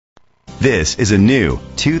This is a new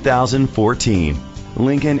 2014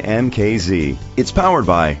 Lincoln MKZ. It's powered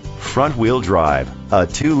by front-wheel drive, a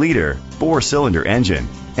 2-liter 4-cylinder engine,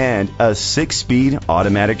 and a 6-speed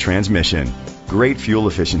automatic transmission. Great fuel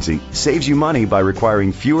efficiency saves you money by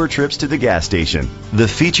requiring fewer trips to the gas station. The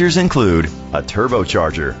features include a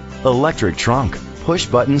turbocharger, electric trunk,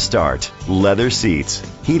 push-button start, leather seats,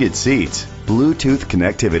 heated seats, Bluetooth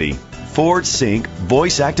connectivity, Ford Sync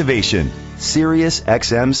voice activation, Sirius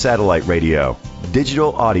XM satellite radio,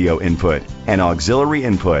 digital audio input, and auxiliary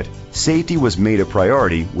input. Safety was made a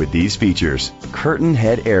priority with these features: curtain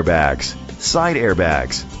head airbags, side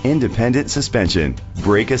airbags, independent suspension,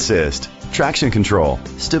 brake assist, traction control,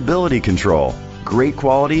 stability control. Great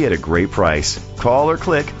quality at a great price. Call or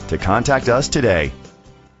click to contact us today.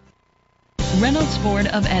 Reynolds Ford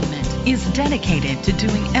of Edmond is dedicated to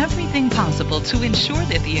doing everything possible to ensure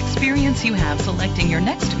that the experience you have selecting your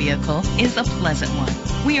next vehicle is a pleasant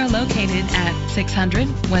one. We are located at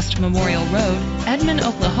 600 West Memorial Road, Edmond,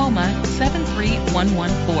 Oklahoma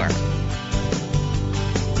 73114.